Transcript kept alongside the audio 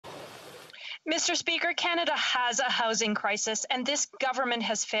Mr. Speaker, Canada has a housing crisis, and this government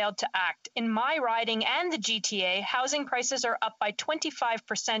has failed to act. In my riding and the GTA, housing prices are up by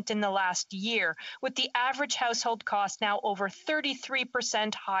 25% in the last year, with the average household cost now over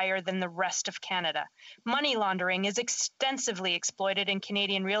 33% higher than the rest of Canada. Money laundering is extensively exploited in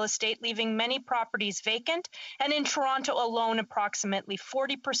Canadian real estate, leaving many properties vacant, and in Toronto alone, approximately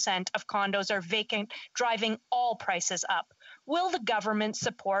 40% of condos are vacant, driving all prices up. Will the government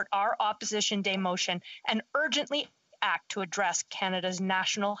support our Opposition Day motion and urgently act to address Canada's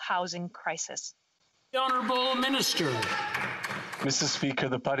national housing crisis? The Honourable Minister. Mr. Speaker,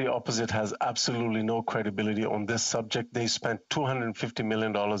 the party opposite has absolutely no credibility on this subject. They spent $250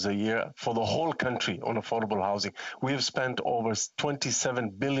 million a year for the whole country on affordable housing. We have spent over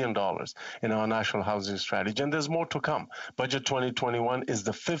 $27 billion in our national housing strategy, and there's more to come. Budget 2021 is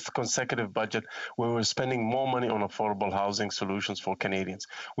the fifth consecutive budget where we're spending more money on affordable housing solutions for Canadians.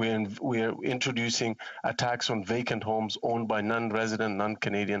 We are introducing a tax on vacant homes owned by non-resident,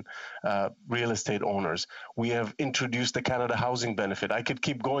 non-Canadian real estate owners. We have introduced the Canada Housing Benefit. I could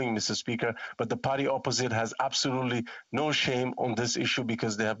keep going, Mr. Speaker, but the party opposite has absolutely no shame on this issue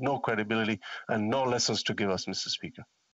because they have no credibility and no lessons to give us, Mr. Speaker.